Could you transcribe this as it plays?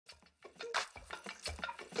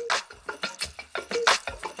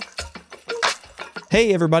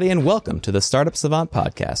Hey everybody, and welcome to the Startup Savant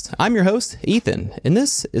podcast. I'm your host, Ethan, and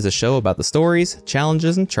this is a show about the stories,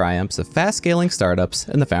 challenges, and triumphs of fast-scaling startups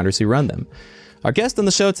and the founders who run them. Our guest on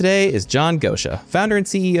the show today is Goscha, founder and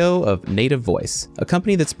CEO of Native Voice, a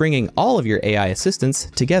company that's bringing all of your AI assistants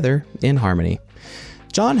together in harmony.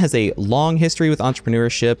 John has a long history with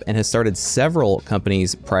entrepreneurship and has started several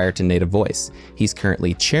companies prior to Native Voice. He's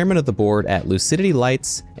currently chairman of the board at Lucidity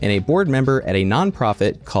Lights and a board member at a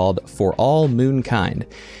nonprofit called For All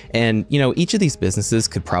Moonkind. And, each of these businesses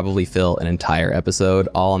could probably fill an entire episode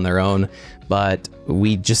all on their own, but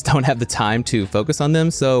we just don't have the time to focus on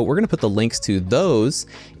them. So we're going to put the links to those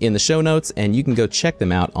in the show notes, and you can go check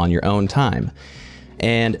them out on your own time.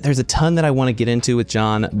 And there's a ton that I want to get into with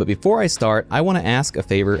John, but before I start, I want to ask a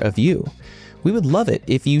favor of you. We would love it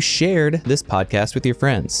if you shared this podcast with your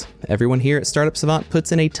friends. Everyone here at Startup Savant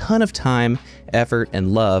puts in a ton of time, effort,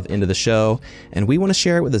 and love into the show, and we want to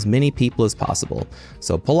share it with as many people as possible.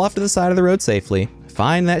 So pull off to the side of the road safely,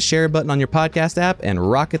 find that share button on your podcast app, and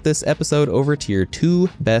rocket this episode over to your two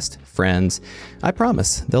best friends. I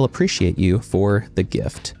promise they'll appreciate you for the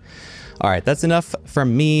gift. All right, that's enough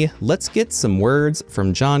from me. Let's get some words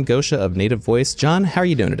from John Goscha of Native Voice. John, how are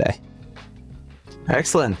you doing today?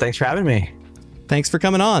 Excellent. Thanks for having me. Thanks for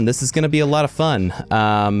coming on. This is going to be a lot of fun.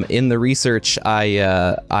 In the research,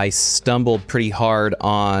 I stumbled pretty hard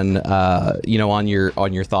on on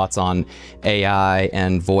your thoughts on AI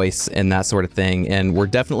and voice and that sort of thing, and we're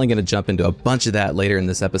definitely going to jump into a bunch of that later in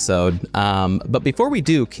this episode. But before we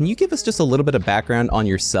do, can you give us just a little bit of background on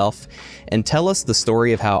yourself and tell us the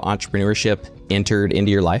story of how entrepreneurship entered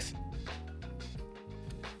into your life?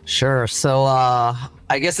 Sure. So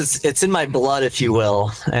I guess it's in my blood, if you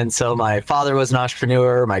will. And so my father was an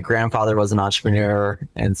entrepreneur, my grandfather was an entrepreneur,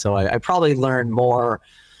 and so I probably learned more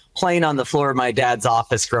playing on the floor of my dad's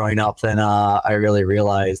office growing up than I really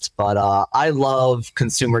realized. But I love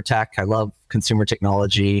consumer tech. I love consumer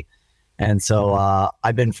technology. And so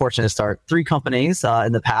I've been fortunate to start 3 companies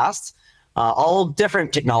in the past, all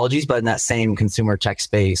different technologies, but in that same consumer tech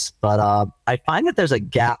space. But I find that there's a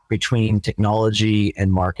gap between technology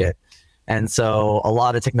and market. And so a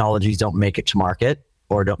lot of technologies don't make it to market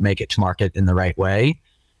or don't make it to market in the right way.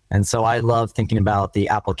 And so I love thinking about the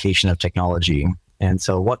application of technology. And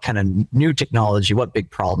so what kind of new technology, what big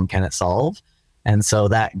problem can it solve? And so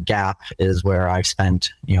that gap is where I've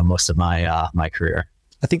spent, most of my my career.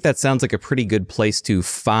 I think that sounds like a pretty good place to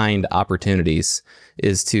find opportunities,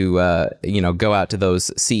 is to go out to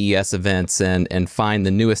those CES events and find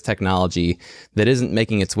the newest technology that isn't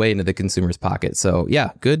making its way into the consumer's pocket. So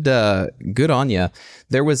yeah, good on you.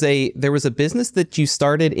 There was a business that you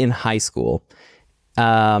started in high school,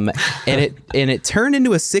 and it turned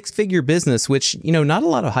into a 6-figure business, which not a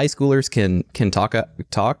lot of high schoolers can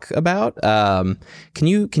talk about. Can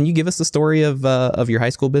you give us the story of your high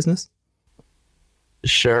school business?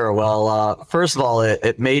 Sure. Well, first of all,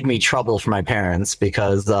 it made me trouble for my parents,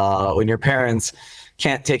 because when your parents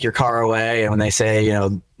can't take your car away, and when they say,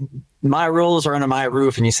 my rules are under my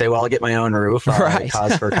roof, and you say, well, I'll get my own roof, right. It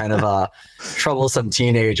caused for kind of a troublesome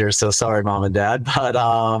teenager. So sorry, mom and dad. But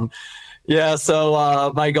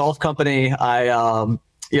so my golf company, I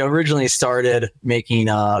originally started making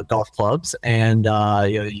golf clubs, and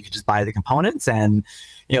you could just buy the components and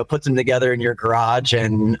put them together in your garage.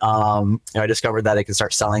 And I discovered that I could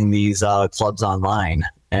start selling these clubs online.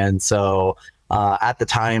 And so at the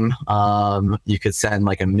time, you could send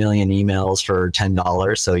like 1 million emails for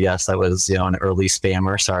 $10. So yes, I was an early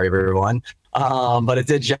spammer. Sorry, everyone. But it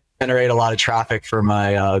did generate a lot of traffic for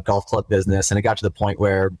my golf club business. And it got to the point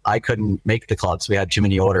where I couldn't make the clubs. We had too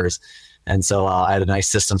many orders. And so I had a nice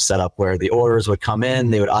system set up where the orders would come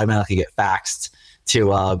in, they would automatically get faxed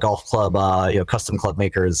to golf club, custom club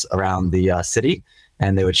makers around the city,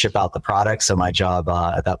 and they would ship out the product. So my job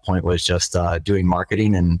at that point was just doing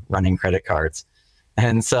marketing and running credit cards.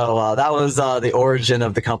 And so that was the origin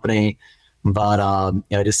of the company. But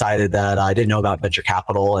I decided that I didn't know about venture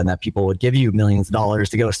capital and that people would give you millions of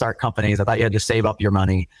dollars to go start companies. I thought you had to save up your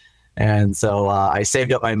money. And so I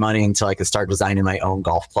saved up my money until I could start designing my own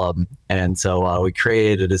golf club. And so we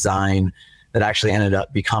created a design that actually ended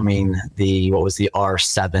up becoming the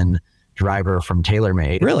R7 driver from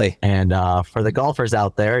TaylorMade. Really? And for the golfers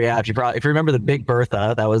out there, if you remember the Big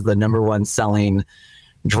Bertha, that was the #1 selling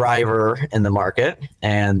driver in the market,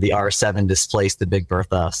 and the R7 displaced the Big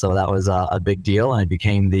Bertha. So that was a big deal, and it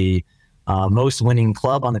became the most winning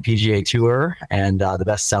club on the PGA Tour and the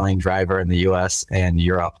best selling driver in the US and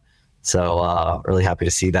Europe. So really happy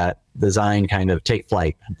to see that design kind of take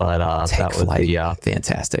flight. But that was the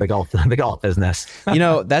fantastic the golf business.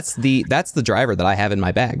 That's the driver that I have in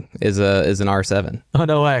my bag is an R7. Oh,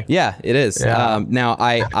 no way. Yeah, it is. Yeah. Now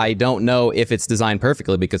I don't know if it's designed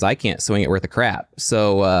perfectly because I can't swing it worth a crap.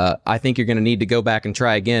 So I think you're going to need to go back and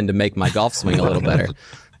try again to make my golf swing a little better.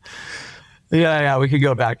 Yeah, we could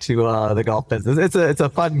go back to the golf business. It's a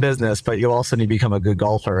fun business, but you also need to become a good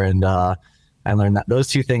golfer, and I learned that those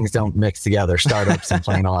two things don't mix together: startups and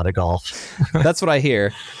playing a lot of golf. That's what I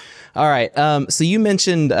hear. All right. So you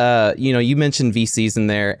mentioned VCs in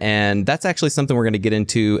there, and that's actually something we're going to get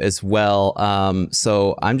into as well.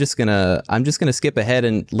 So I'm just gonna skip ahead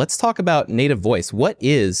and let's talk about Native Voice. What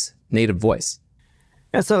is Native Voice?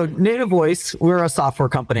 Yeah, so Native Voice, we're a software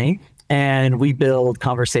company. And we build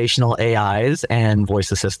conversational AIs and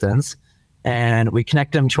voice assistants, and we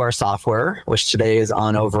connect them to our software, which today is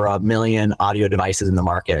on over 1 million audio devices in the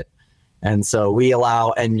market. And so we allow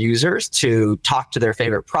end users to talk to their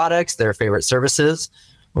favorite products, their favorite services,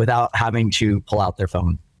 without having to pull out their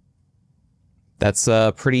phone. That's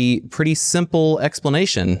a pretty simple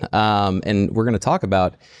explanation. And we're going to talk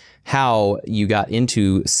about how you got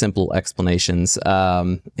into simple explanations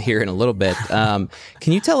here in a little bit. Can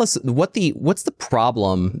you tell us what's the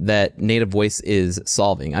problem that Native Voice is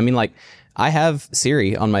solving? I mean, like, I have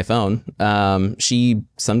Siri on my phone. She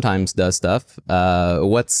sometimes does stuff.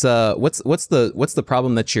 What's the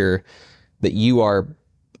problem that you are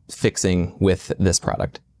fixing with this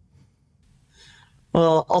product?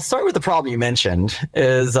 Well, I'll start with the problem you mentioned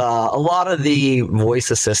is a lot of the voice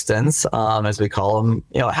assistants, as we call them,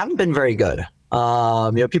 haven't been very good.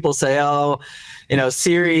 People say,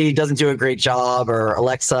 Siri doesn't do a great job, or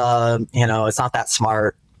Alexa, it's not that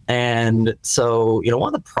smart. And so,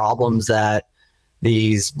 one of the problems that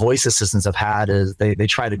these voice assistants have had is they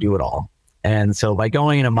try to do it all. And so by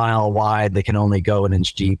going a mile wide, they can only go an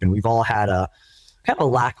inch deep. And we've all had a kind of a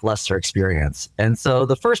lackluster experience. And so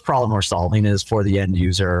the first problem we're solving is for the end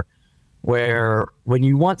user, where when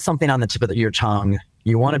you want something on the tip of your tongue,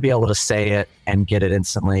 you want to be able to say it and get it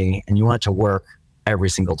instantly, and you want it to work every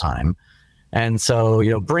single time. And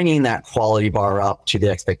so, bringing that quality bar up to the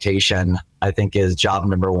expectation, I think, is job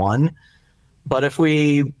number one. But if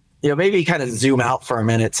we, maybe kind of zoom out for a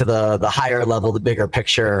minute to the higher level, the bigger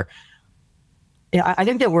picture, I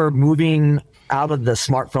think that we're moving out of the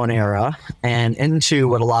smartphone era and into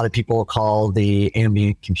what a lot of people call the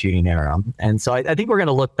ambient computing era. And so I think we're going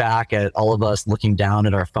to look back at all of us looking down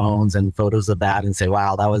at our phones and photos of that and say,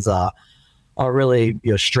 wow, that was a really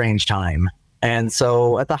strange time. And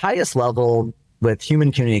so at the highest level with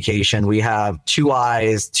human communication, we have 2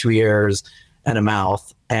 eyes, 2 ears, and a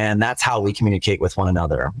mouth. And that's how we communicate with one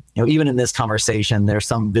another. Even in this conversation, there's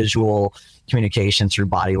some visual communication through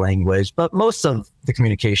body language, but most of the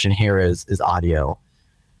communication here is audio.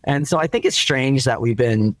 And so I think it's strange that we've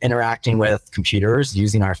been interacting with computers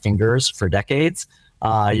using our fingers for decades,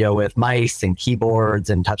 with mice and keyboards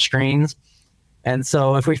and touchscreens. And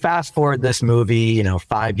so if we fast forward this movie,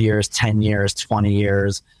 5 years, 10 years, 20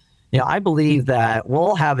 years, I believe that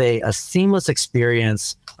we'll have a seamless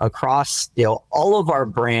experience across, all of our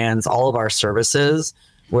brands, all of our services,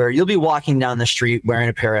 where you'll be walking down the street wearing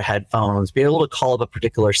a pair of headphones, be able to call up a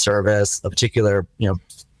particular service, a particular,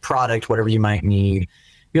 product, whatever you might need,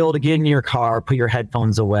 be able to get in your car, put your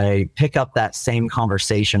headphones away, pick up that same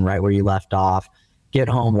conversation right where you left off, get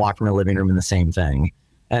home, walk from the living room, and the same thing.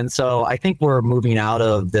 And so I think we're moving out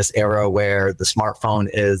of this era where the smartphone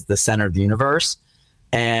is the center of the universe,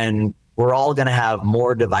 and we're all going to have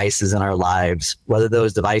more devices in our lives, whether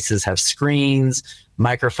those devices have screens,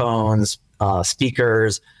 microphones,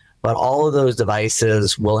 speakers, but all of those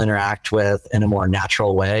devices will interact with in a more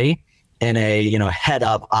natural way, in a head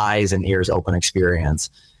up, eyes and ears open experience.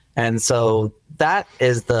 And so that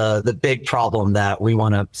is the big problem that we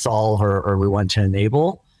want to solve or we want to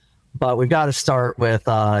enable. But we've got to start with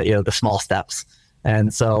the small steps.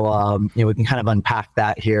 And so we can kind of unpack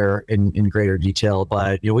that here in greater detail.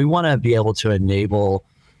 But we want to be able to enable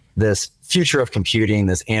this future of computing,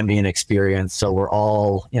 this ambient experience, so we're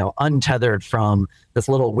all untethered from this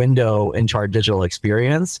little window into our digital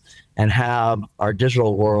experience, and have our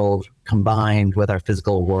digital world combined with our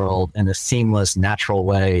physical world in a seamless, natural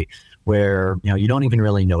way where you don't even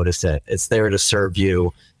really notice it. It's there to serve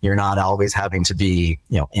you. You're not always having to be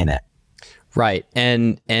in it. Right.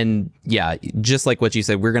 And yeah, just like what you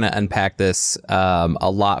said, we're going to unpack this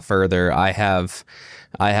a lot further. I have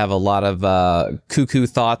a lot of cuckoo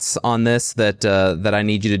thoughts on this that I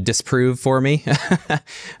need you to disprove for me.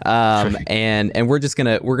 And we're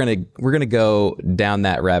gonna go down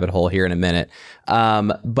that rabbit hole here in a minute.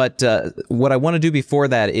 But what I want to do before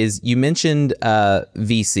that is, you mentioned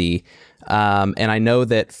VC. And I know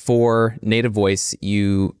that for Native Voice,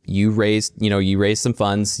 you raised some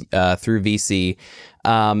funds through VC.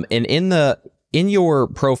 And in your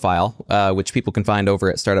profile, which people can find over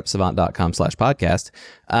at startupsavant.com/podcast,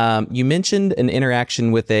 you mentioned an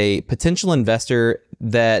interaction with a potential investor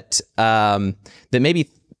that maybe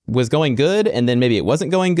was going good, and then maybe it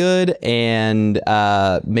wasn't going good, and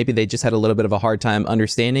maybe they just had a little bit of a hard time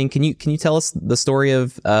understanding. Can you tell us the story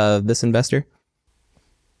of this investor?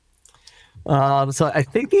 So I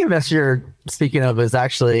think the investor you're speaking of is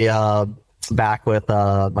actually back with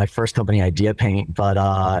my first company, 𝙤𝙖𝘖𝙀𝙀, but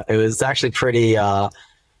it was actually pretty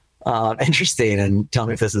interesting. And tell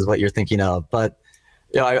me if this is what you're thinking of. But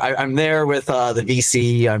I'm there with the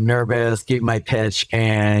VC. I'm nervous, giving my pitch,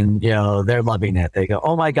 and they're loving it. They go,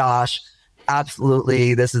 "Oh my gosh,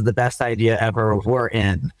 absolutely! This is the best idea ever. We're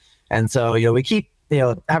in." And so we keep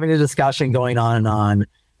having a discussion going on and on.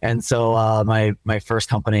 And so my first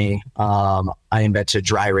company, I invented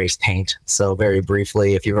dry erase paint. So very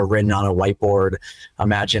briefly, if you've ever written on a whiteboard,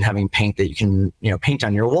 imagine having paint that you can paint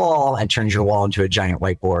on your wall and turns your wall into a giant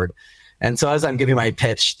whiteboard. And so as I'm giving my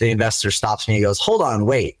pitch, the investor stops me and goes, "Hold on,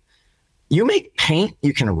 wait, you make paint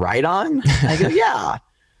you can write on?" I go, "Yeah."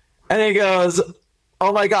 And he goes,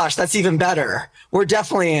 "Oh my gosh, that's even better. We're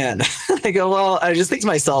definitely in." I go, "Well," I just think to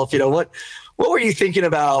myself, what were you thinking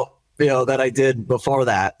about that I did before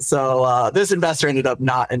that? So this investor ended up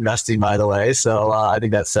not investing, by the way. So I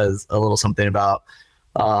think that says a little something about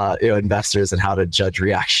investors and how to judge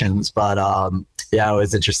reactions. But yeah, it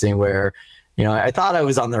was interesting where I thought I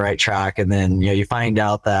was on the right track, and then you find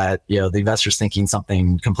out that the investor's thinking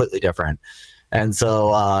something completely different. And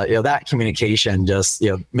so that communication, just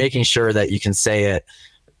making sure that you can say it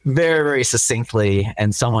very, very succinctly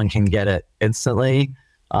and someone can get it instantly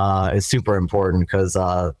is super important, because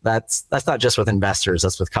that's not just with investors,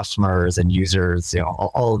 that's with customers and users,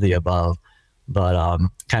 all of the above. But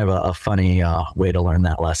kind of a funny way to learn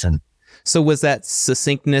that lesson. So was that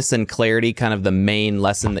succinctness and clarity kind of the main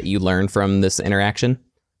lesson that you learned from this interaction?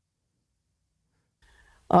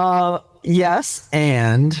 Yes,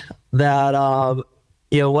 and that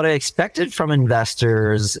what I expected from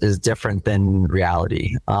investors is different than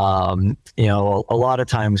reality. A lot of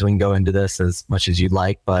times we can go into this as much as you'd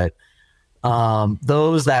like, but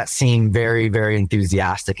those that seem very, very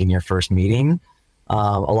enthusiastic in your first meeting,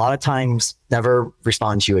 a lot of times never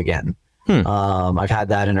respond to you again. I've had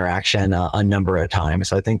that interaction a number of times.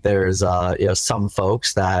 So I think there's some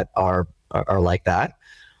folks that are like that.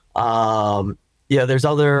 There's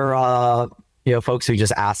other folks who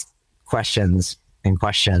just ask questions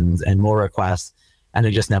and more requests, and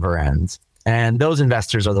it just never ends. And those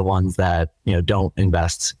investors are the ones that don't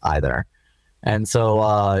invest either. And so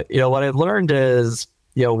what I've learned is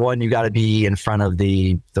one, you got to be in front of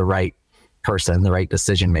the right person, the right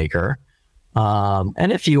decision maker.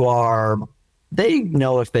 And if you are, they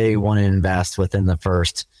know if they want to invest within the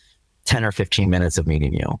first 10 or 15 minutes of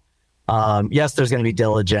meeting you. Yes, there's going to be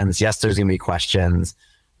diligence. Yes, there's going to be questions,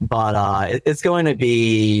 but it's going to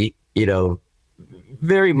be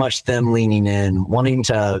very much them leaning in, wanting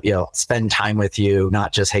to spend time with you,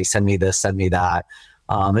 not just, "Hey, send me this, send me that."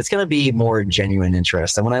 It's going to be more genuine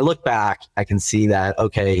interest. And when I look back, I can see that,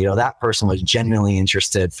 okay, that person was genuinely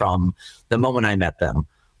interested from the moment I met them.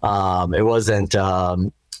 It wasn't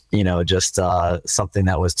just something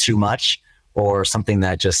that was too much, or something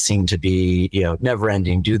that just seemed to be never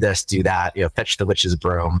ending. Do this, do that. Fetch the witch's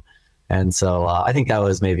broom. And so I think that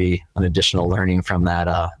was maybe an additional learning from that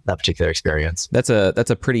particular experience. That's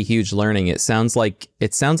a pretty huge learning. It sounds like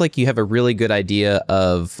you have a really good idea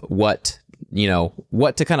of what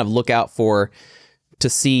to kind of look out for to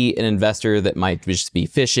see an investor that might just be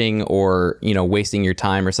fishing or wasting your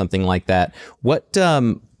time or something like that. What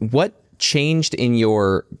changed in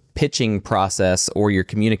your pitching process or your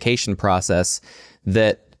communication process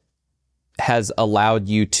that has allowed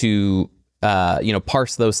you to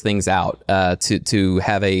parse those things out to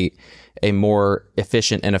have a more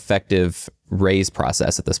efficient and effective raise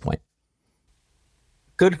process at this point?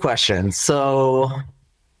 Good question. So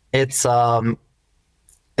it's hard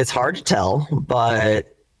to tell,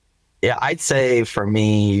 but yeah, I'd say for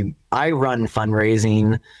me, I run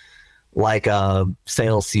fundraising like a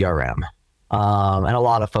sales CRM. And a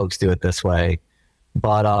lot of folks do it this way,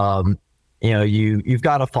 but you've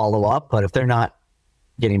got to follow up, but if they're not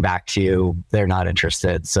getting back to you, they're not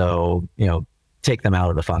interested. So, take them out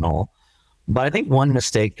of the funnel. But I think one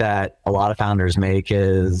mistake that a lot of founders make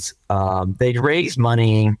is they raise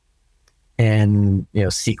money in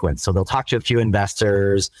sequence. So they'll talk to a few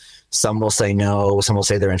investors. Some will say no, some will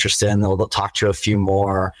say they're interested, and they'll talk to a few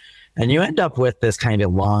more. And you end up with this kind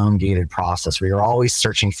of elongated process where you're always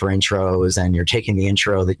searching for intros, and you're taking the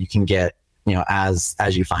intro that you can get, as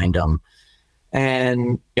you find them.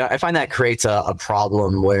 And I find that creates a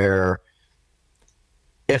problem where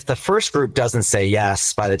if the first group doesn't say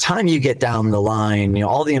yes, by the time you get down the line,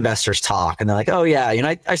 all the investors talk and they're like, oh yeah,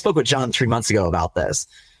 I spoke with John 3 months ago about this.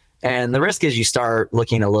 And the risk is you start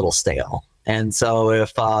looking a little stale. And so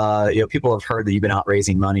if people have heard that you've been out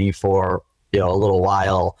raising money for a little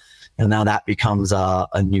while, and now that becomes a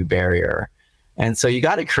new barrier. And so you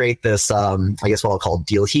got to create this, I guess what I'll call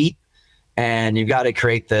deal heat. And you've got to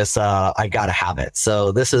create this, I got to have it.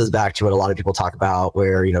 So this is back to what a lot of people talk about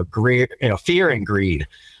where, fear and greed.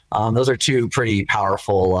 Those are two pretty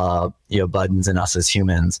powerful, buttons in us as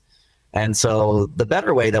humans. And so the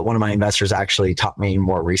better way that one of my investors actually taught me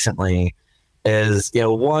more recently is,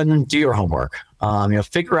 one, do your homework,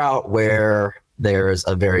 figure out where there's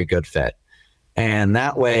a very good fit. And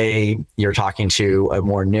that way you're talking to a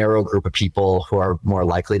more narrow group of people who are more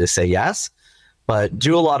likely to say yes. But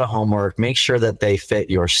do a lot of homework, make sure that they fit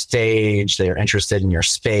your stage, they're interested in your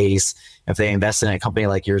space. If they invested in a company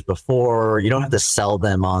like yours before, you don't have to sell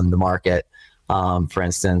them on the market. For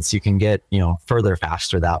instance, you can get, further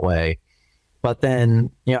faster that way. But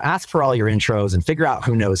then, ask for all your intros and figure out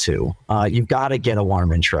who knows who. You've got to get a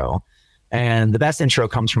warm intro. And the best intro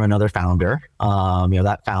comes from another founder,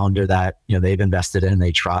 that founder that, they've invested in,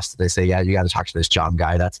 they trust. They say, yeah, you got to talk to this John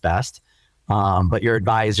guy, that's best. But your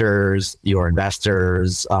advisors, your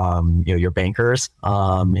investors, your bankers,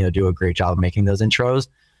 do a great job of making those intros.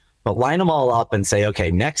 But line them all up and say,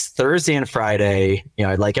 okay, next Thursday and Friday,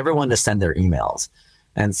 I'd like everyone to send their emails.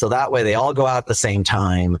 And so that way they all go out at the same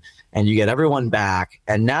time and you get everyone back.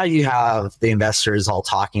 And now you have the investors all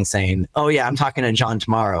talking, saying, oh yeah, I'm talking to John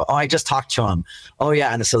tomorrow. Oh, I just talked to him. Oh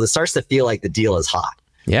yeah. And so it starts to feel like the deal is hot.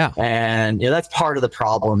 Yeah. And that's part of the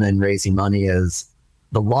problem in raising money is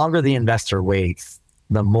the longer the investor waits,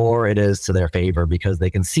 the more it is to their favor because they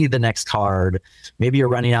can see the next card. Maybe you're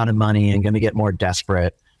running out of money and going to get more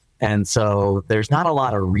desperate. And so there's not a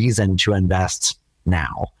lot of reason to invest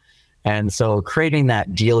now. And so creating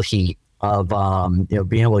that deal heat of,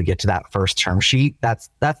 being able to get to that first term sheet, that's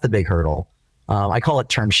the big hurdle. I call it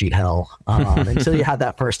term sheet hell. Until you have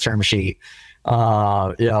that first term sheet,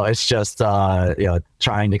 it's just,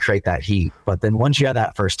 trying to create that heat. But then once you have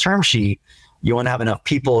that first term sheet, you want to have enough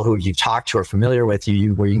people who you've talked to or familiar with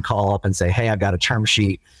you where you can call up and say, hey, I've got a term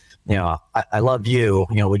sheet. I love you.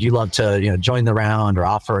 Would you love to, join the round or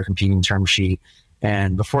offer a competing term sheet?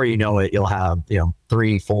 And before you know it, you'll have,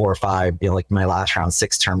 3, 4, 5, like my last round,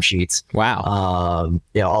 6 term sheets. Wow.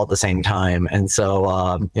 All at the same time. And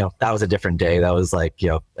so, that was a different day. That was like,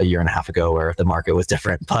 a year and a half ago where the market was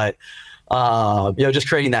different. But, just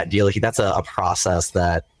creating that deal, that's a process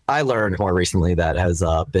that I learned more recently that has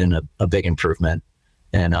been a big improvement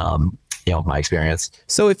in, my experience.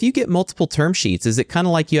 So if you get multiple term sheets, is it kind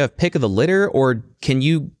of like you have pick of the litter, or can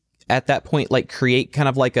you at that point like create kind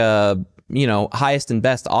of like a, highest and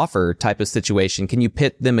best offer type of situation? Can you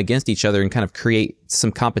pit them against each other and kind of create some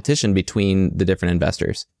competition between the different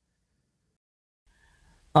investors?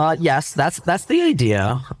 Yes, that's the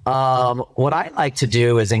idea. What I like to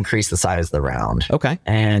do is increase the size of the round. Okay.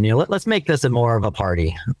 And, let's make this a more of a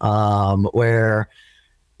party, where,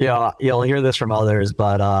 you'll hear this from others,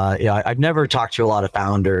 but, I've never talked to a lot of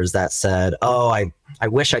founders that said, oh, I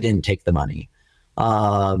wish I didn't take the money.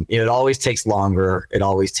 It always takes longer. It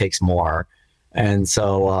always takes more. And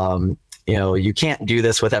so, you can't do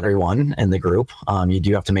this with everyone in the group. You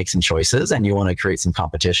do have to make some choices and you want to create some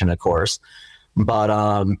competition, of course.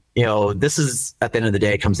 But, this is, at the end of the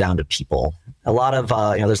day, it comes down to people. A lot of,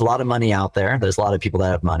 there's a lot of money out there. There's a lot of people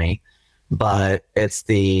that have money, but it's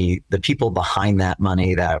the people behind that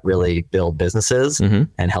money that really build businesses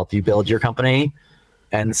and help you build your company.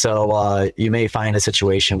 And so you may find a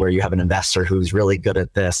situation where you have an investor who's really good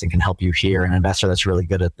at this and can help you here, an investor that's really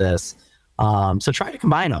good at this. So try to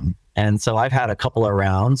combine them. And so I've had a couple of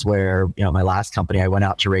rounds where, my last company, I went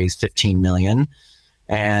out to raise 15 million.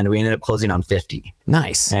 And we ended up closing on 50.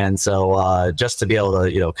 Nice. And so just to be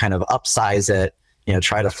able to, kind of upsize it,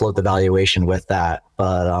 try to float the valuation with that.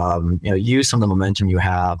 But, use some of the momentum you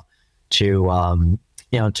have to,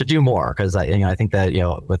 to do more. Because, I think that,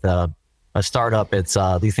 with a startup, it's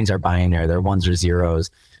these things are binary. They're ones or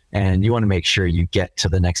zeros. and you want to make sure you get to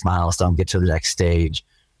the next milestone, get to the next stage.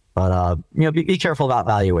 But be careful about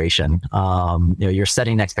valuation. You're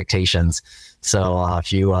setting expectations. So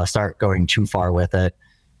if you start going too far with it,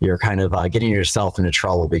 you're kind of getting yourself into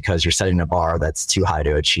trouble because you're setting a bar that's too high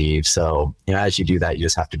to achieve. So as you do that, you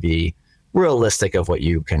just have to be realistic of what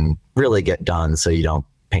you can really get done, so you don't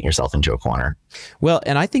paint yourself into a corner. Well,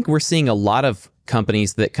 and I think we're seeing a lot of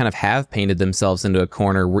companies that kind of have painted themselves into a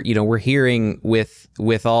corner. We're hearing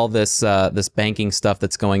with all this this banking stuff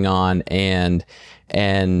that's going on, and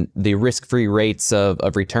the risk-free rates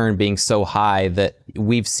of return being so high that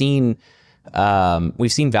we've seen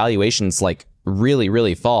valuations like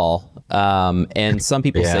really fall. And some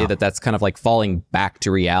people say that that's kind of like falling back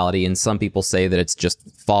to reality, and some people say that it's just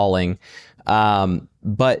falling.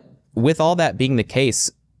 But with all that being the case,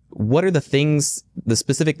 what are the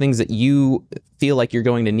specific things that you feel like you're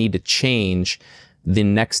going to need to change the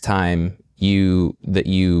next time you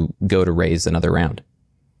go to raise another round?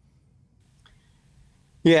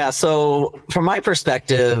 Yeah, so from my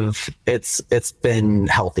perspective, it's been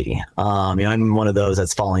healthy. I'm one of those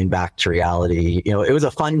that's falling back to reality. It was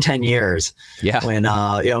a fun 10 years when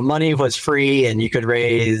money was free and you could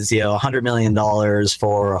raise $100 million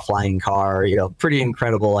for a flying car. Pretty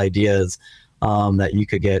incredible ideas that you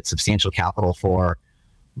could get substantial capital for.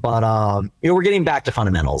 But we're getting back to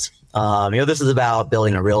fundamentals. This is about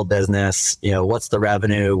building a real business. What's the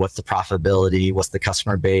revenue? What's the profitability? What's the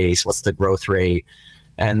customer base? What's the growth rate?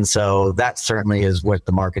 And so that certainly is what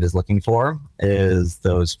the market is looking for, is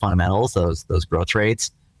those fundamentals, those growth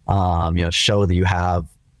rates. Show that you have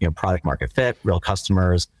product market fit, real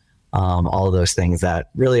customers, all of those things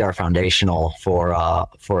that really are foundational for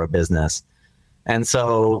a business. And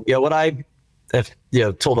so what I have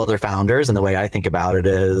told other founders, and the way I think about it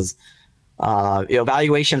is,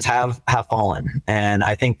 valuations have fallen, and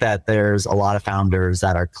I think that there's a lot of founders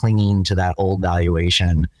that are clinging to that old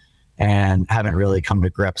valuation and haven't really come to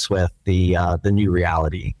grips with the new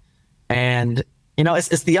reality. And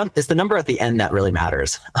it's the number at the end that really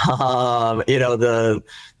matters. The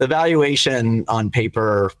valuation on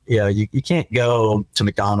paper, you can't go to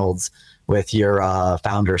McDonald's with your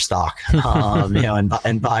founder stock, and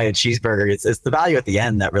buy a cheeseburger. It's the value at the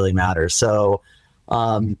end that really matters. So,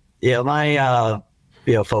 my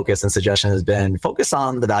focus and suggestion has been focus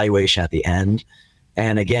on the valuation at the end.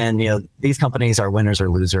 And again, these companies are winners or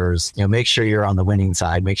losers. Make sure you're on the winning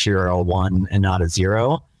side. Make sure you're a 1 and not a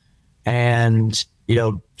 0. And,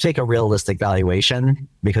 take a realistic valuation,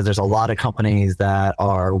 because there's a lot of companies that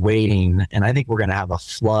are waiting. And I think we're going to have a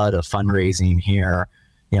flood of fundraising here,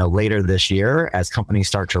 later this year, as companies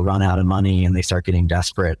start to run out of money and they start getting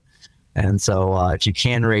desperate. And so if you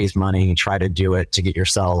can raise money, try to do it to get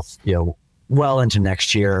yourself, well into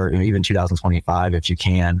next year, even 2025, if you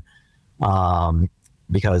can.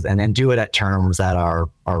 And do it at terms that are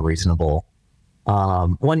reasonable.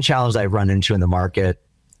 One challenge I've run into in the market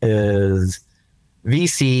is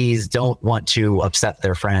VCs don't want to upset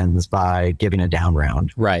their friends by giving a down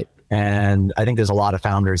round. Right. And I think there's a lot of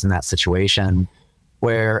founders in that situation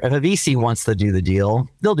where if a VC wants to do the deal,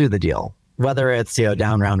 they'll do the deal, whether it's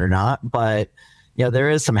down round or not. But there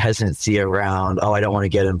is some hesitancy around, I don't want to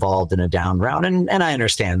get involved in a down round. And I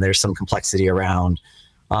understand there's some complexity around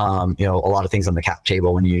a lot of things on the cap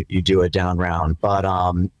table when you do a down round, but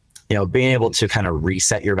being able to kind of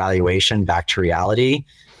reset your valuation back to reality,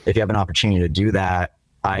 if you have an opportunity to do that,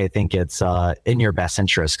 I think it's in your best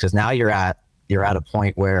interest, because now you're at a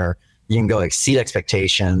point where you can go exceed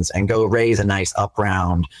expectations and go raise a nice up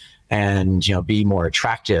round, and be more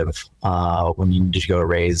attractive when you need to go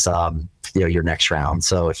raise your next round.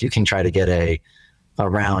 So if you can try to get a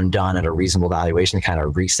round done at a reasonable valuation to kind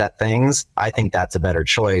of reset things, I think that's a better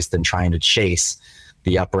choice than trying to chase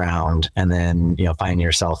the up round and then, finding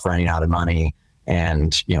yourself running out of money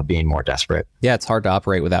and, being more desperate. Yeah, it's hard to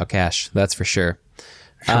operate without cash. That's for sure.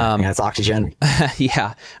 Yeah, it's oxygen.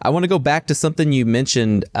 Yeah. I want to go back to something you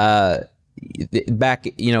mentioned back,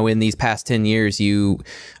 in these past 10 years,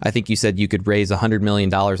 I think you said you could raise $100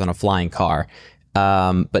 million on a flying car.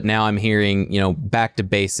 But now I'm hearing, back to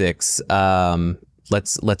basics.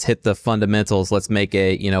 Let's hit the fundamentals. Let's make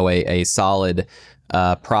a solid,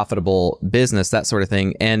 profitable business, that sort of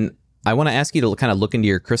thing. And I want to ask you to kind of look into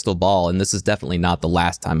your crystal ball. And this is definitely not the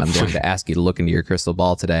last time I'm going to ask you to look into your crystal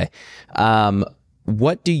ball today. Do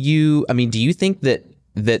you think that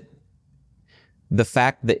the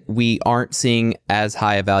fact that we aren't seeing as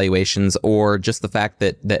high evaluations, or just the fact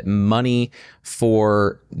that money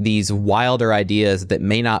for these wilder ideas that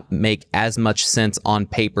may not make as much sense on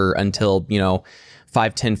paper until,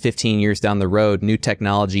 5, 10, 15 years down the road, new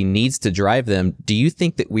technology needs to drive them. Do you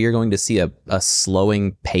think that we are going to see a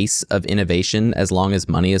slowing pace of innovation as long as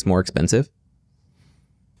money is more expensive?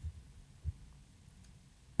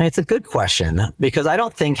 It's a good question, because I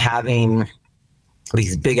don't think having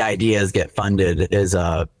these big ideas get funded is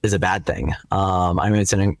a bad thing. I mean,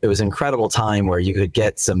 it was an incredible time where you could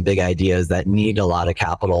get some big ideas that need a lot of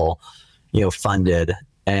capital, funded.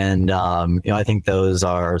 And, I think those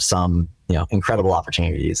are some, incredible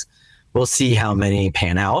opportunities. We'll see how many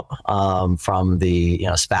pan out from the,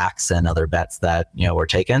 SPACs and other bets that, were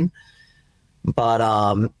taken. But,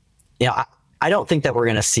 I don't think that we're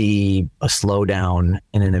going to see a slowdown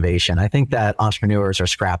in innovation. I think that entrepreneurs are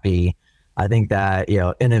scrappy. I think that,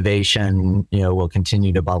 innovation, will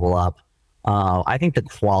continue to bubble up. I think the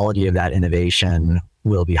quality of that innovation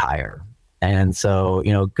will be higher. And so,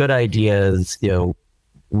 good ideas,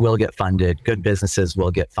 will get funded. Good businesses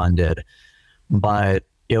will get funded. But,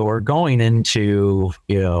 we're going into,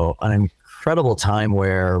 an incredible time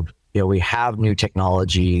where, we have new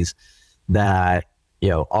technologies that,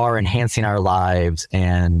 are enhancing our lives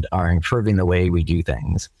and are improving the way we do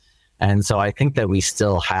things. And so I think that we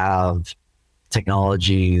still have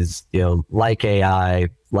technologies, like AI,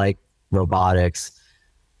 like robotics,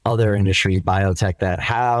 other industries, biotech, that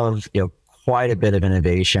have, quite a bit of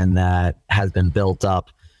innovation that has been built up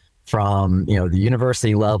from, the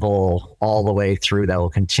university level all the way through, that will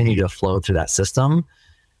continue to flow through that system.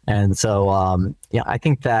 And so, I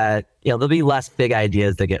think that, there'll be less big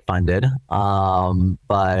ideas that get funded.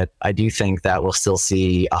 But I do think that we'll still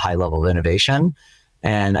see a high level of innovation.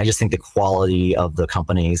 And I just think the quality of the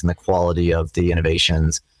companies and the quality of the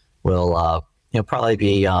innovations will, probably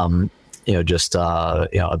be, just,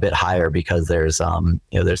 a bit higher, because there's,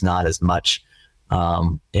 there's not as much,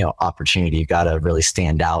 opportunity. You got to really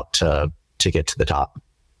stand out to get to the top.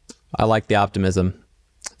 I like the optimism.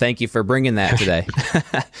 Thank you for bringing that today.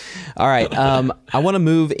 All right. I want to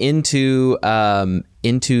move into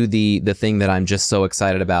the thing that I'm just so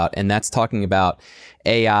excited about, and that's talking about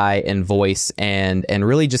AI and voice, and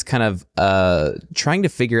really just kind of trying to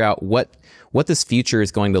figure out what this future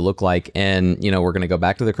is going to look like. And, we're going to go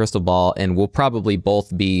back to the crystal ball, and we'll probably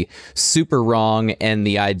both be super wrong. And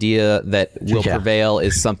the idea that will prevail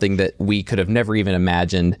is something that we could have never even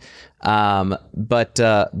imagined. But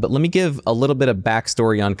let me give a little bit of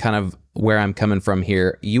backstory on kind of where I'm coming from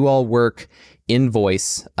here. You all work in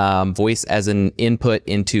voice as an input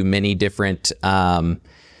into many different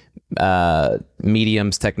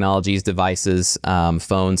mediums, technologies, devices,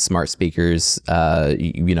 phones, smart speakers,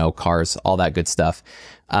 cars, all that good stuff.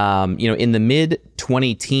 In the mid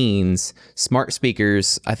 2010s, smart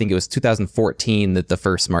speakers, I think it was 2014 that the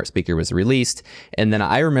first smart speaker was released. And then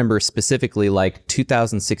I remember specifically like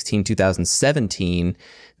 2016, 2017,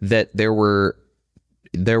 that there were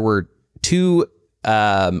two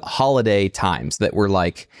holiday times that were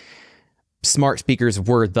like smart speakers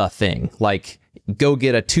were the thing. Like, go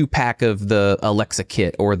get a 2-pack of the Alexa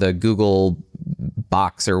kit or the Google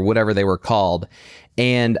box or whatever they were called.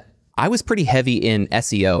 And I was pretty heavy in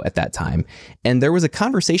SEO at that time. And there was a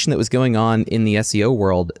conversation that was going on in the SEO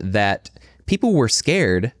world that people were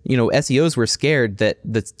scared, SEOs were scared that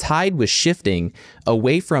the tide was shifting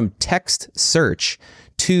away from text search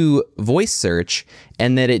to voice search,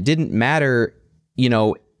 and that it didn't matter,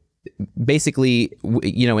 basically,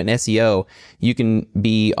 in SEO, you can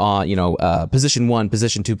be on, position 1,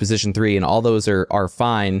 position 2, position 3, and all those are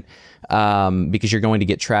fine, because you're going to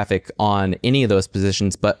get traffic on any of those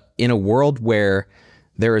positions. But in a world where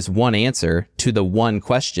there is one answer to the one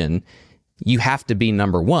question, you have to be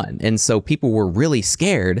number one. And so people were really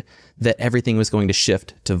scared that everything was going to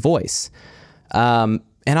shift to voice. And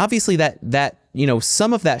obviously that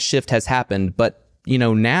some of that shift has happened, but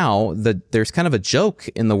now there's kind of a joke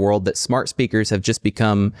in the world that smart speakers have just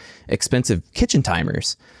become expensive kitchen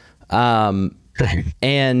timers.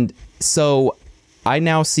 And so I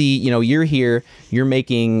now see, you're here, you're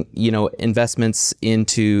making, investments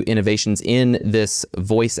into innovations in this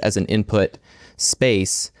voice as an input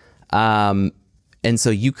space. And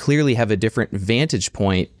so you clearly have a different vantage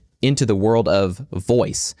point into the world of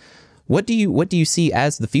voice. What do you see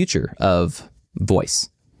as the future of voice?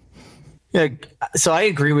 Yeah, so I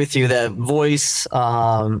agree with you that voice,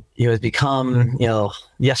 has become,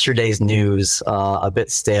 yesterday's news, a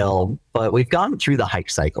bit stale, but we've gone through the hype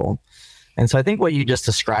cycle. And so I think what you just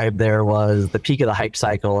described there was the peak of the hype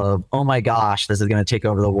cycle of, oh my gosh, this is going to take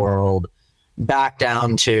over the world, back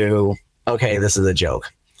down to, okay, this is a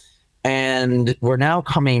joke. And we're now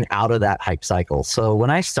coming out of that hype cycle. So when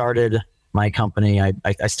I started my company, I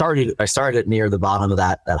started near the bottom of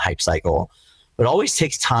that hype cycle. but it always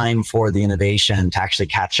takes time for the innovation to actually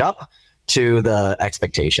catch up to the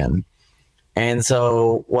expectation. And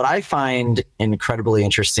so what I find incredibly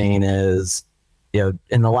interesting is, in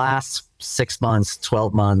the last 6 months,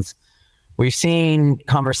 12 months, we've seen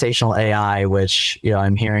conversational AI, which,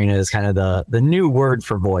 I'm hearing is kind of the new word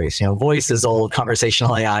for voice. Voice is old,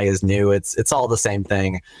 conversational AI is new. It's all the same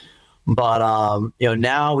thing. But,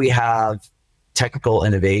 now we have technical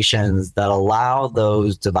innovations that allow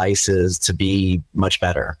those devices to be much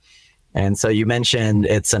better. And so you mentioned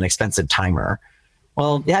it's an expensive timer.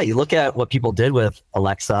 Well, yeah, you look at what people did with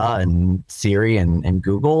Alexa and Siri and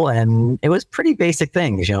Google, and it was pretty basic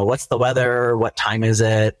things. What's the weather? What time is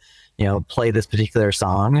it? Play this particular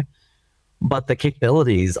song. But the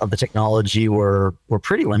capabilities of the technology were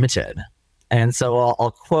pretty limited. And so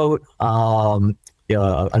I'll quote an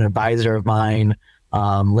advisor of mine,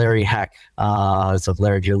 Larry Heck. So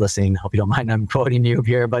Larry, if you're listening, hope you don't mind I'm quoting you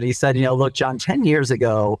here, but he said, look, John, 10 years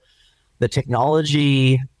ago, the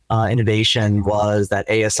technology innovation was that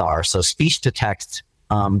ASR, so speech to text,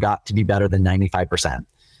 got to be better than 95%.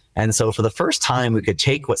 And so for the first time, we could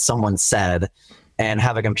take what someone said and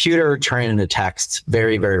have a computer turn it into text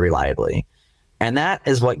very, very reliably. And that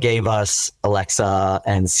is what gave us Alexa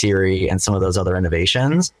and Siri and some of those other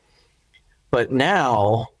innovations. But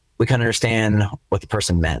now we can understand what the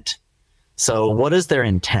person meant. So what is their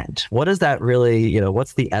intent? What is that really,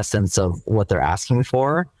 what's the essence of what they're asking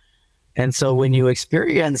for? And so when you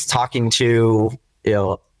experience talking to,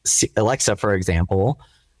 Alexa, for example,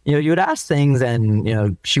 you would ask things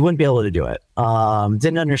and, she wouldn't be able to do it.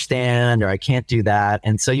 Didn't understand, or I can't do that.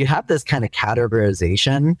 And so you have this kind of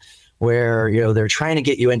categorization where, they're trying to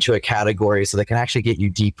get you into a category so they can actually get you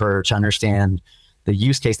deeper to understand the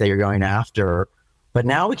use case that you're going after. But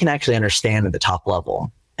now we can actually understand at the top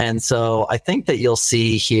level. And so I think that you'll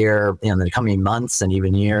see here in the coming months and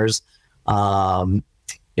even years,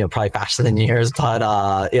 probably faster than years,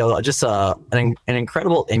 but just an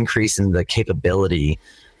incredible increase in the capability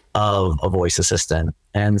of a voice assistant.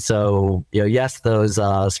 And so, yes, those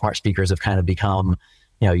smart speakers have kind of become,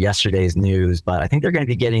 yesterday's news, but I think they're going to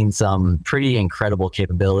be getting some pretty incredible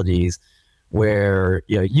capabilities where,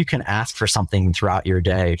 you can ask for something throughout your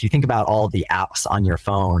day. If you think about all the apps on your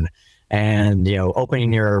phone and,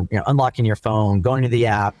 opening unlocking your phone, going to the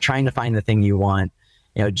app, trying to find the thing you want,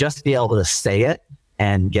 just to be able to say it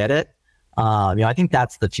and get it. I think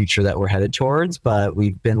that's the future that we're headed towards, but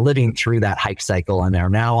we've been living through that hype cycle and are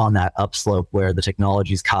now on that upslope where the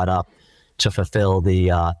technology's caught up to fulfill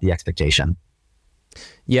the expectation.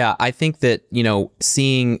 Yeah, I think that,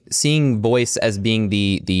 seeing voice as being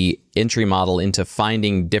the entry model into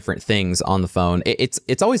finding different things on the phone,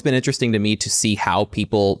 it's always been interesting to me to see how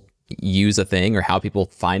people use a thing or how people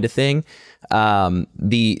find a thing.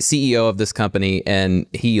 The CEO of this company, and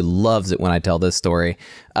he loves it when I tell this story,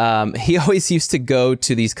 he always used to go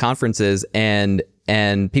to these conferences and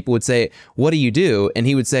people would say, "What do you do?" And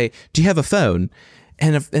he would say, "Do you have a phone?"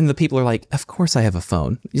 And the people are like, "Of course I have a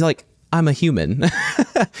phone." He's like, "I'm a human."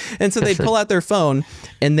 And so they'd pull out their phone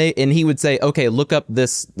and he would say, "Okay, look up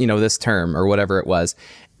this, this term," or whatever it was.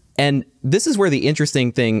 And this is where the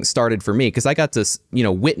interesting thing started for me, because I got to,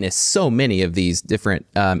 witness so many of these different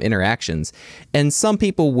interactions. And some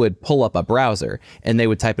people would pull up a browser and they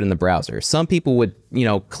would type it in the browser. Some people would,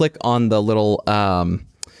 click on the little,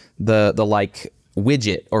 the like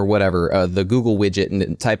widget or whatever, the Google widget,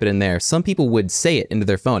 and type it in there. Some people would say it into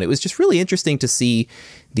their phone. It was just really interesting to see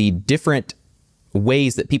the different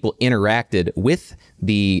ways that people interacted with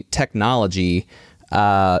the technology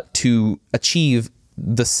to achieve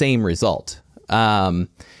the same result,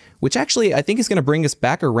 which actually I think is going to bring us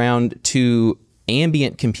back around to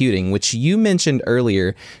ambient computing, which you mentioned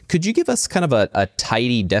earlier. Could you give us kind of a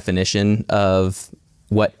tidy definition of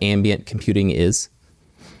what ambient computing is?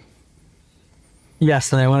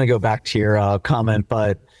 Yes, and I want to go back to your comment,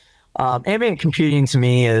 but ambient computing to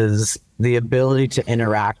me is the ability to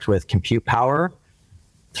interact with compute power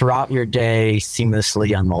throughout your day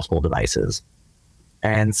seamlessly on multiple devices.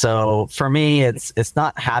 And so for me, it's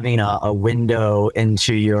not having a window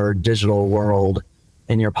into your digital world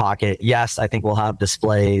in your pocket. Yes, I think we'll have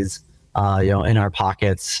displays, in our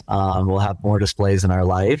pockets. We'll have more displays in our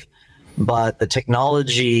life, but the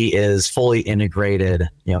technology is fully integrated,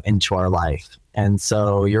 into our life. And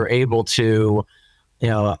so you're able to,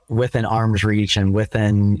 within arm's reach and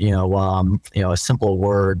within, a simple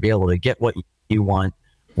word, be able to get what you want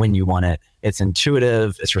when you want it. It's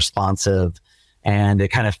intuitive, it's responsive, and it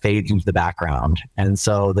kind of fades into the background. And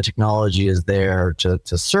so the technology is there to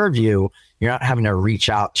serve you. You're not having to reach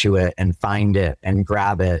out to it and find it and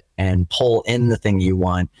grab it and pull in the thing you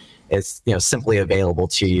want. It's simply available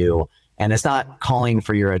to you. and it's not calling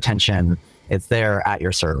for your attention. It's there at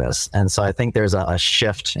your service. And so I think there's a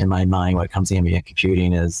shift in my mind when it comes to ambient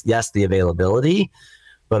computing is, yes, the availability,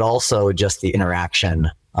 but also just the interaction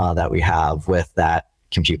that we have with that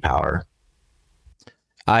compute power.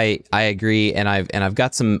 I agree, and I've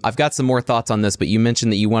got some more thoughts on this, but you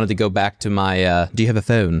mentioned that you wanted to go back to my do you have a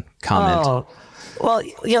phone comment. Oh, well,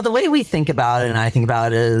 the way we think about it, and I think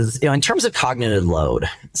about it, is in terms of cognitive load.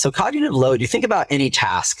 So cognitive load, you think about any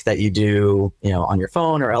task that you do on your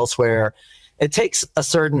phone or elsewhere. It takes a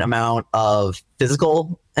certain amount of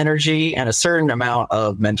physical energy and a certain amount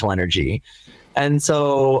of mental energy. And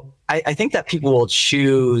so I think that people will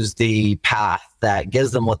choose the path that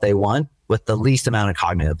gives them what they want with the least amount of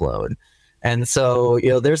cognitive load. And so,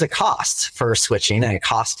 there's a cost for switching and a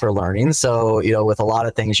cost for learning. So, with a lot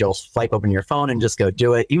of things, you'll swipe open your phone and just go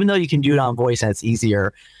do it. Even though you can do it on voice and it's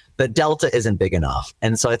easier, the delta isn't big enough.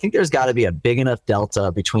 And so I think there's got to be a big enough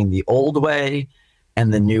delta between the old way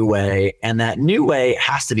and the new way. And that new way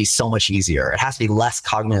has to be so much easier. It has to be less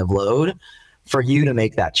cognitive load for you to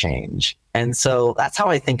make that change. And so that's how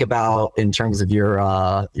I think about in terms of your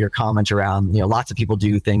comment around, lots of people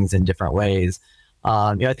do things in different ways.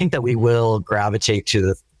 I think that we will gravitate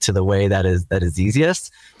to the way that is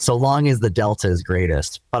easiest, so long as the delta is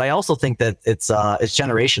greatest. But I also think that it's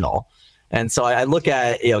generational. And so I look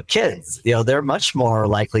at, kids, they're much more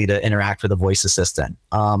likely to interact with a voice assistant.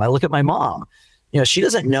 I look at my mom. She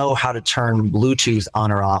doesn't know how to turn Bluetooth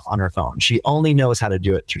on or off on her phone. She only knows how to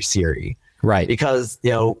do it through Siri. Right. Because,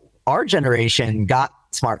 our generation got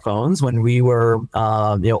smartphones when we were,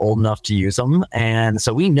 old enough to use them. And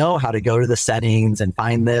so we know how to go to the settings and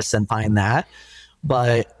find this and find that.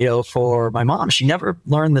 But, for my mom, she never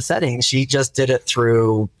learned the settings. She just did it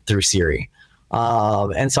through Siri.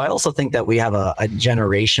 And so I also think that we have a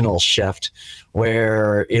generational shift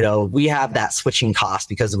where, we have that switching cost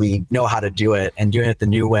because we know how to do it, and doing it the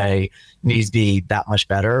new way needs to be that much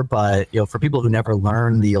better. But, for people who never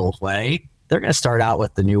learned the old way, they're going to start out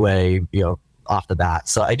with the new way, off the bat.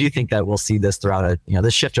 So I do think that we'll see this throughout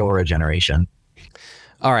this shift over a generation.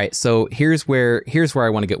 All right, so here's where I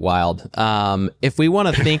want to get wild. If we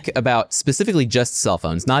want to think about specifically just cell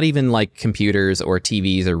phones, not even like computers or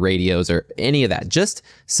TVs or radios or any of that, just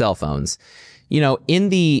cell phones.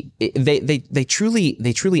 They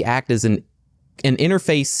truly act as an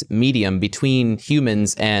interface medium between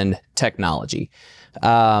humans and technology.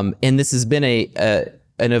 And this has been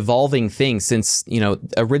an evolving thing since,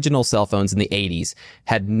 original cell phones in the 80s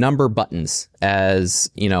had number buttons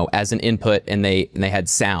as an input, and they had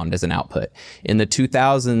sound as an output. In the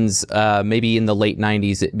 2000s, maybe in the late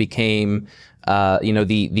 90s, it became,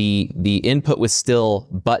 the input was still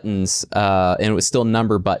buttons, and it was still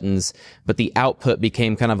number buttons, but the output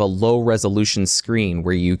became kind of a low resolution screen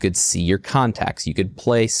where you could see your contacts, you could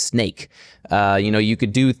play Snake, you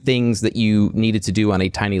could do things that you needed to do on a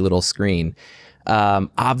tiny little screen.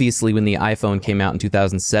 Obviously, when the iPhone came out in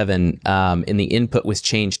 2007, and the input was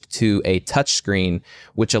changed to a touch screen,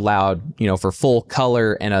 which allowed, for full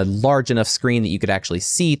color and a large enough screen that you could actually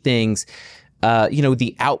see things,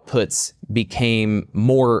 the outputs became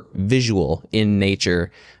more visual in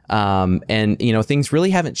nature. And things really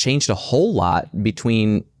haven't changed a whole lot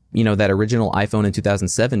between, that original iPhone in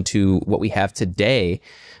 2007 to what we have today,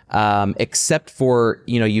 except for,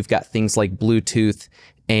 you've got things like Bluetooth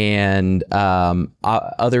and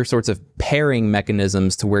other sorts of pairing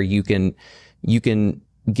mechanisms to where you can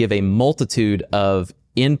give a multitude of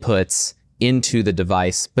inputs into the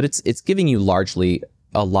device, but it's giving you largely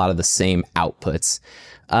a lot of the same outputs.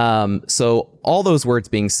 So all those words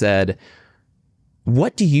being said,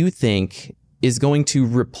 what do you think is going to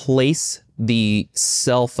replace the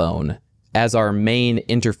cell phone as our main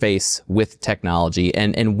interface with technology?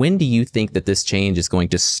 And when do you think that this change is going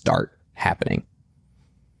to start happening?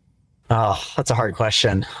 Oh, that's a hard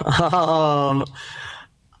question. The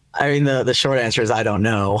short answer is I don't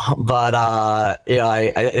know, but I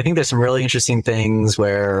think there's some really interesting things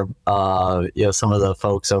where some of the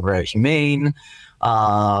folks over at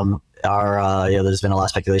𝙄𝙗𝘗 there's been a lot of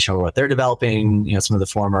speculation over what they're developing. Some of the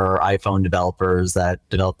former iPhone developers that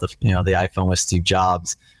developed the iPhone with Steve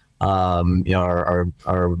Jobs, are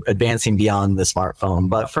advancing beyond the smartphone.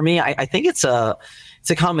 But for me, I think it's a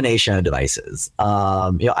combination of devices.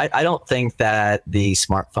 I don't think that the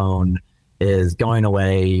smartphone is going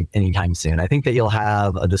away anytime soon. I think that you'll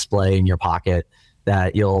have a display in your pocket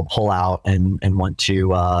that you'll pull out and want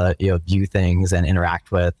to view things and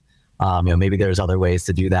interact with. Maybe there's other ways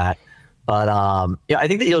to do that, but I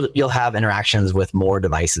think that you'll have interactions with more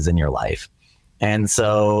devices in your life. And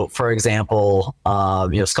so, for example,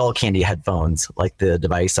 𝙗𝘁𝘁 headphones, like the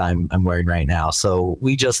device I'm wearing right now. So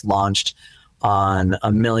we just launched on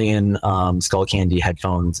 1 million 𝙗𝘁𝘁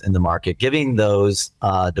headphones in the market, giving those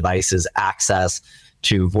devices access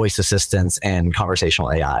to voice assistants and conversational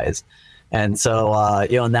AIs. And so,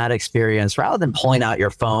 in that experience, rather than pulling out your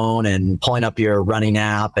phone and pulling up your running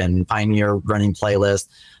app and finding your running playlist,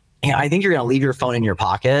 I think you're going to leave your phone in your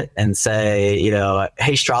pocket and say,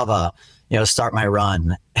 hey, Strava, start my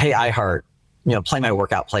run. Hey, iHeart, play my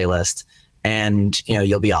workout playlist, and,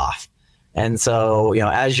 you'll be off. And so,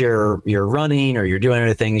 as you're running or you're doing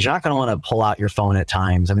other things, you're not going to want to pull out your phone at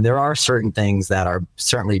times. I mean, there are certain things that are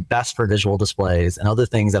certainly best for visual displays and other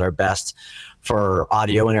things that are best for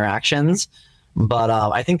audio interactions. But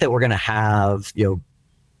I think that we're going to have,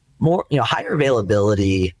 more, higher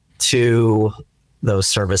availability to those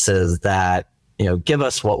services that, give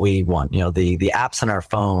us what we want. The apps on our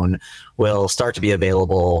phone will start to be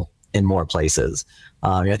available in more places.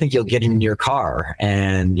 I think you'll get in your car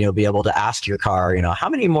and you'll be able to ask your car, how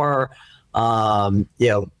many more,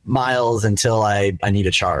 miles until I need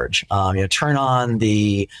a charge. Turn on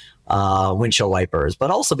the windshield wipers, but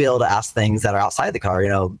also be able to ask things that are outside the car.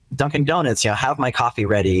 Dunkin' Donuts, have my coffee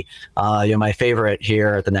ready. My favorite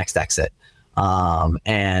here at the next exit.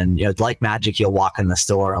 And like magic, you'll walk in the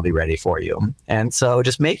store and I'll be ready for you. And so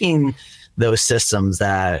just making those systems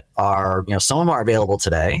that are, some of them are available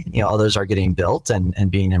today, others are getting built and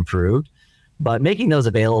being improved, but making those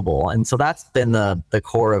available. And so that's been the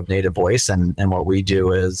core of Native Voice. And what we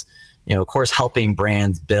do is, of course, helping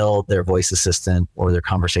brands build their voice assistant or their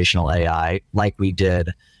conversational AI, like we did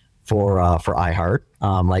for iHeart,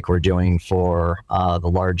 like we're doing for the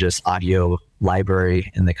largest audio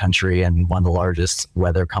library in the country and one of the largest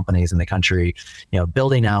weather companies in the country,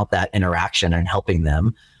 building out that interaction and helping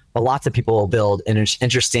them. But lots of people build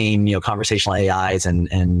interesting, conversational AIs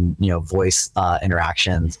and voice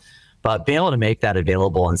interactions, but being able to make that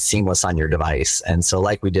available and seamless on your device. And so,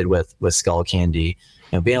 like we did with 𝙗𝘁𝘁,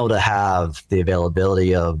 being able to have the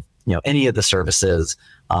availability of any of the services,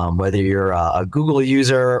 whether you're a Google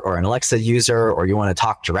user or an Alexa user, or you want to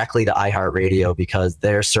talk directly to iHeartRadio because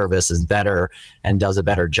their service is better and does a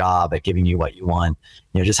better job at giving you what you want.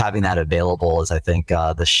 Just having that available is, I think,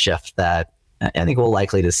 the shift that I think we're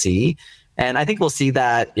likely to see. And I think we'll see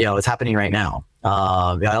that, it's happening right now.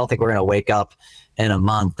 I don't think we're going to wake up in a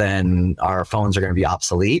month and our phones are going to be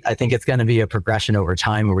obsolete. I think it's going to be a progression over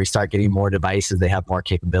time where we start getting more devices, they have more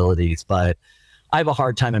capabilities. But I have a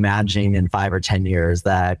hard time imagining in 5 or 10 years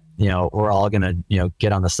that, we're all going to,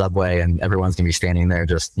 get on the subway and everyone's going to be standing there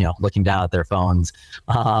just, looking down at their phones,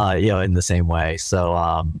 in the same way. So,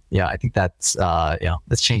 I think that's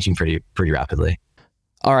changing pretty rapidly.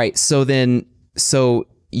 All right. So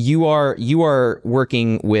you are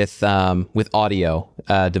working with audio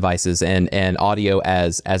devices and audio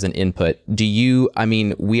as an input.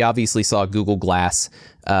 We obviously saw Google Glass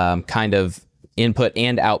kind of input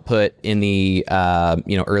and output in the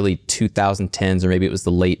early 2010s, or maybe it was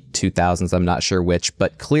the late 2000s. I'm not sure which,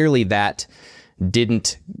 but clearly that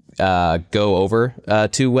didn't go over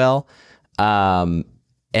too well.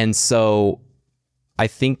 And so I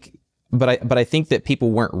think, but I think that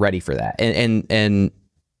people weren't ready for that. And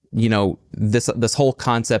this whole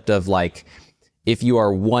concept of like, if you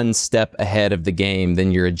are one step ahead of the game,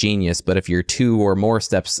 then you're a genius. But if you're 2 or more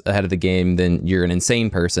steps ahead of the game, then you're an insane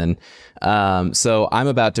person. So I'm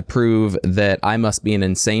about to prove that I must be an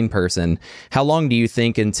insane person. How long do you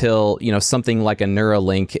think until, something like a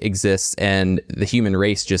Neuralink exists and the human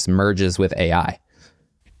race just merges with AI?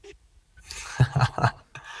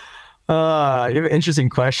 You have interesting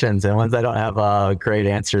questions and ones I don't have great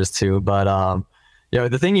answers to, but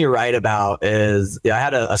the thing you're right about is, I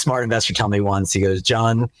had a smart investor tell me once, he goes,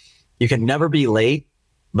 John, you can never be late,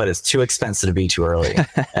 but it's too expensive to be too early.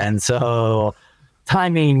 And so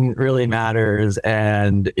timing really matters.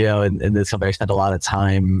 And, in this company, I spent a lot of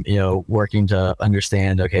time, working to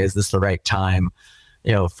understand, okay, is this the right time,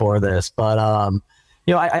 for this? But,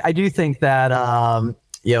 I do think that,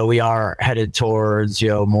 we are headed towards,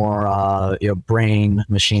 more, brain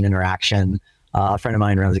machine interaction. A friend of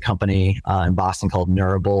mine runs a company in Boston called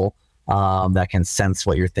Neurable that can sense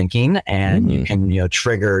what you're thinking, and you can,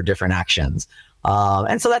 trigger different actions.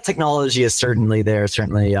 And so that technology is certainly there,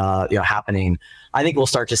 certainly, happening. I think we'll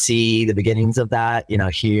start to see the beginnings of that,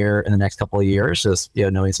 here in the next couple of years, just,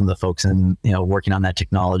 knowing some of the folks and, working on that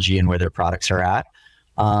technology and where their products are at.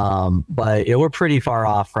 But we're pretty far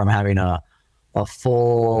off from having a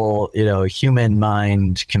full, human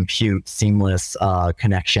mind compute seamless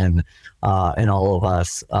connection in all of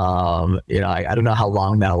us. I don't know how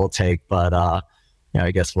long that will take, but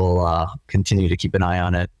I guess we'll continue to keep an eye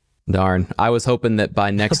on it. Darn. I was hoping that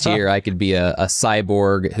by next year I could be a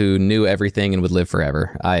cyborg who knew everything and would live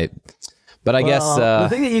forever. But I guess the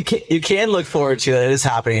thing that you can look forward to that is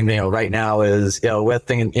happening, right now is, with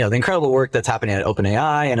the incredible work that's happening at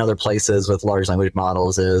OpenAI and other places with large language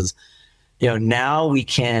models is, now we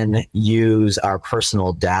can use our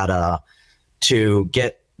personal data to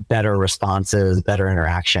get better responses, better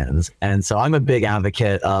interactions. And so I'm a big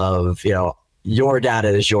advocate of, your data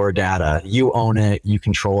is your data. You own it, you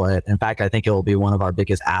control it. In fact, I think it will be one of our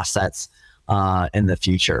biggest assets in the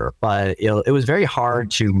future. But it was very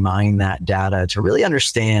hard to mine that data to really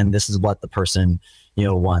understand this is what the person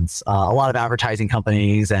wants. A lot of advertising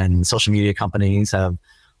companies and social media companies have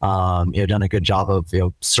done a good job of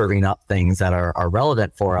serving up things that are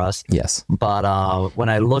relevant for us. Yes. But when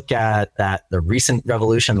I look at the recent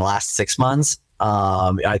revolution, the last 6 months,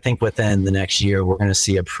 I think within the next year we're going to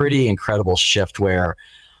see a pretty incredible shift where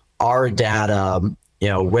our data,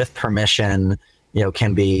 with permission,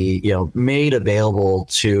 can be, made available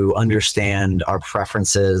to understand our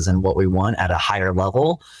preferences and what we want at a higher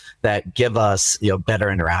level that give us, better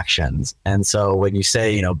interactions. And so when you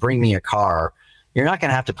say, bring me a car, you're not going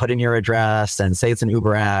to have to put in your address and say it's an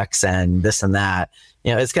UberX and this and that.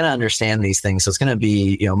 It's going to understand these things. So it's going to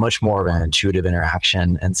be, much more of an intuitive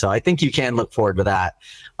interaction. And so I think you can look forward to that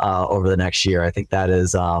over the next year. I think that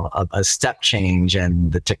is a step change in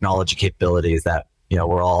the technology capabilities that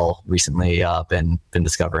we're all recently been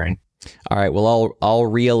discovering. All right. Well, I'll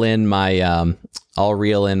reel in my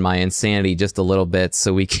insanity just a little bit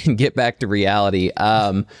so we can get back to reality.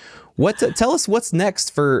 Tell us what's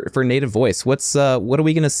next for native voice. What are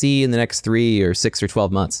we going to see in the next 3 or 6 or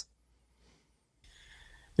 12 months?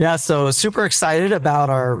 Yeah, so super excited about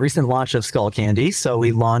our recent launch of 𝙬𝙬𝙀𝙀. So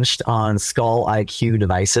we launched on 𝙬𝑖Q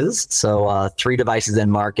devices. So 3 devices in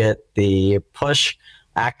market: the Push,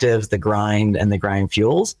 Actives, the Grind, and the Grind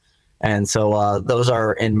Fuels. And so those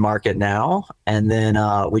are in market now. And then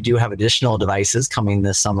we do have additional devices coming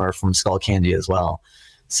this summer from 𝙬𝙬𝙀𝙀 as well.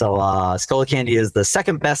 So 𝙬𝙬𝙀𝙀 is the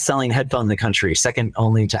second best-selling headphone in the country, second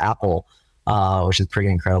only to Apple, which is pretty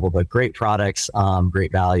incredible. But great products,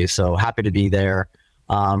 great value. So happy to be there.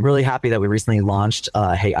 Really happy that we recently launched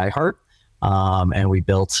Hey iHeart, and we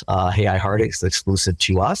built Hey iHeart. It's exclusive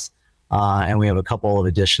to us. And we have a couple of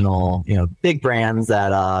additional, big brands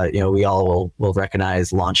that, we all will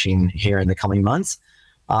recognize launching here in the coming months.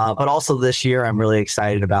 But also this year, I'm really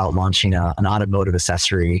excited about launching an automotive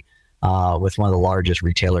accessory with one of the largest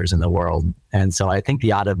retailers in the world. And so I think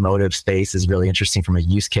the automotive space is really interesting from a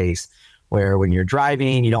use case where when you're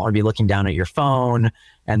driving, you don't want to be looking down at your phone.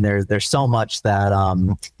 And there's so much that,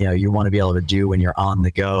 you want to be able to do when you're on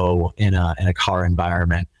the go in a car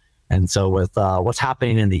environment. And so with what's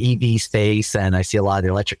happening in the EV space, and I see a lot of the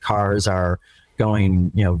electric cars are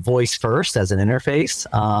going, voice first as an interface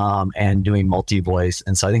and doing multi-voice.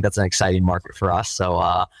 And so I think that's an exciting market for us. So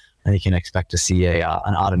I think you can expect to see an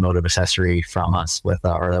automotive accessory from us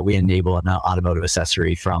or that we enable an automotive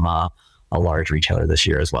accessory from a large retailer this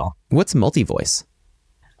year as well. What's multi-voice?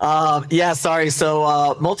 Yeah, sorry.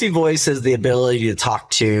 So multi-voice is the ability to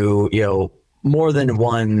talk to, more than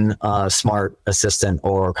one smart assistant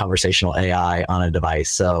or conversational AI on a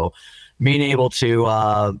device. So being able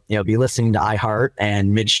to, be listening to iHeart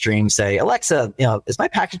and midstream say, Alexa, has my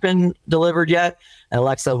package been delivered yet? And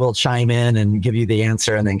Alexa will chime in and give you the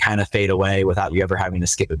answer and then kind of fade away without you ever having to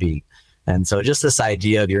skip a beat. And so just this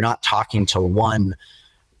idea of you're not talking to one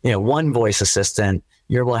voice assistant,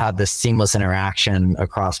 you're able to have this seamless interaction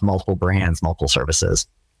across multiple brands, multiple services.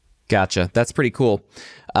 Gotcha. That's pretty cool.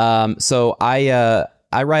 So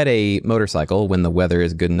I ride a motorcycle when the weather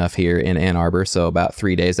is good enough here in Ann Arbor, so about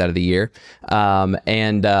 3 days out of the year.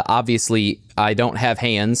 And obviously, I don't have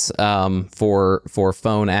hands for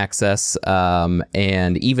phone access,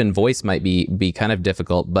 and even voice might be kind of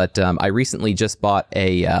difficult. But I recently just bought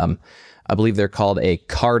I believe they're called a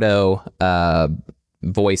𝙤𝙤𝙧𝙧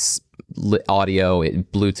voice audio,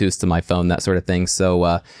 Bluetooth to my phone, that sort of thing.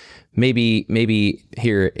 So maybe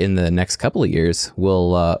here in the next couple of years,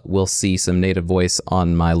 we'll see some native voice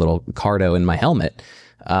on my little 𝙤𝙤𝙧 in my helmet.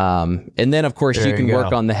 And then of course you can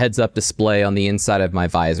work on the heads-up display on the inside of my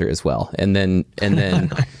visor as well. And then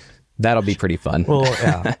that'll be pretty fun. Well,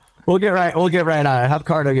 yeah. We'll get right on it. Have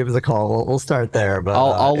𝙤𝙤𝙧 give us a call. We'll start there. But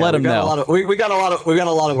I'll let him know. We got a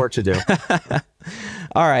lot of work to do.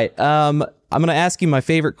 All right. I'm going to ask you my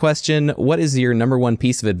favorite question. What is your number one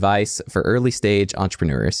piece of advice for early stage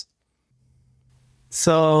entrepreneurs?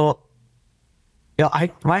 So,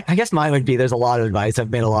 I guess mine would be, there's a lot of advice. I've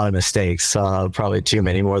made a lot of mistakes, probably too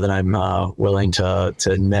many, more than I'm willing to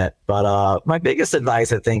admit. But my biggest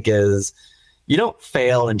advice, I think, is, you don't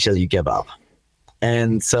fail until you give up.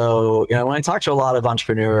 And so, when I talk to a lot of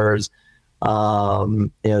entrepreneurs,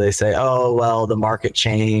 they say, oh, well, the market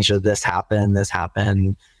changed, or this happened.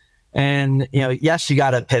 And, yes, you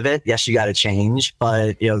got to pivot. Yes, you got to change.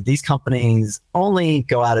 But, these companies only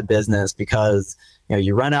go out of business because,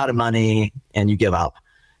 you run out of money and you give up.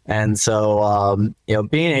 And so,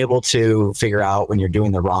 being able to figure out when you're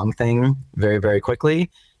doing the wrong thing very, very quickly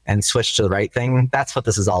and switch to the right thing, that's what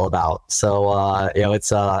this is all about. So,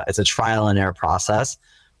 it's a trial and error process.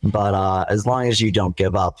 But as long as you don't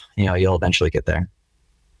give up, you'll eventually get there.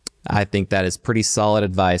 I think that is pretty solid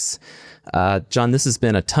advice. John, this has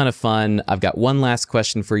been a ton of fun. I've got one last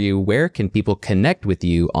question for you. Where can people connect with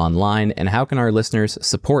you online, and how can our listeners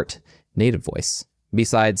support Native Voice,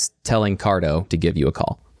 besides telling Cardo to give you a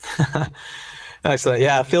call? Excellent.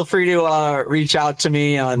 Yeah, feel free to reach out to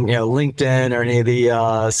me on LinkedIn or any of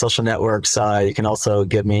the social networks. You can also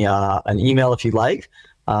give me an email if you'd like,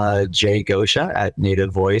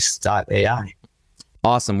 j.goscha@nativevoice.ai.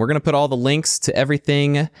 Awesome. We're going to put all the links to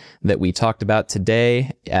everything that we talked about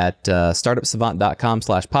today at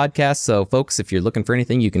startupsavant.com/podcast. So folks, if you're looking for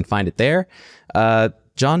anything, you can find it there.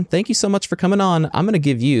 John, thank you so much for coming on. I'm going to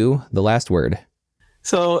give you the last word.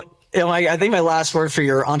 So, I think my last word for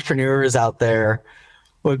your entrepreneurs out there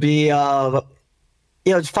would be, find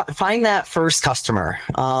that first customer.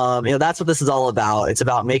 That's what this is all about. It's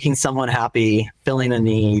about making someone happy, filling a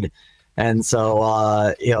need. And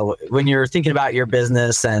so, when you're thinking about your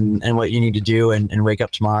business and what you need to do and wake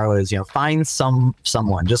up tomorrow is, find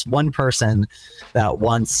someone, just one person that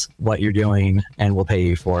wants what you're doing and will pay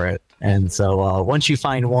you for it. And so once you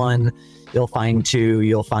find one, you'll find two,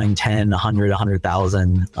 you'll find 10, 100,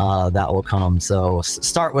 100,000 that will come. So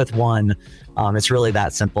start with one. It's really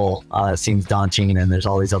that simple. It seems daunting, and there's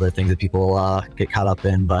all these other things that people get caught up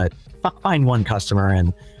in, but find one customer,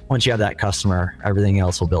 and once you have that customer, everything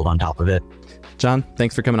else will build on top of it. John,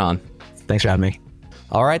 thanks for coming on. Thanks for having me.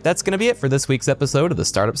 All right, that's going to be it for this week's episode of the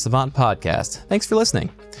Startup Savant podcast. Thanks for listening.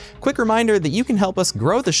 Quick reminder that you can help us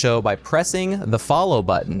grow the show by pressing the follow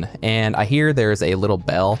button. And I hear there's a little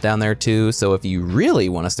bell down there too, so if you really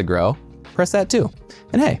want us to grow, press that too.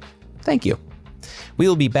 And hey, thank you. We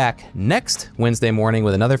will be back next Wednesday morning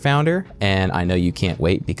with another founder, and I know you can't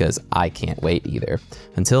wait because I can't wait either.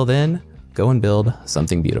 Until then, go and build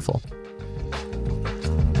something beautiful.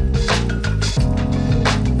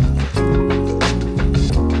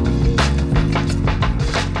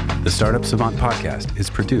 The Startup Savant podcast is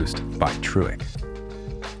produced by Truick.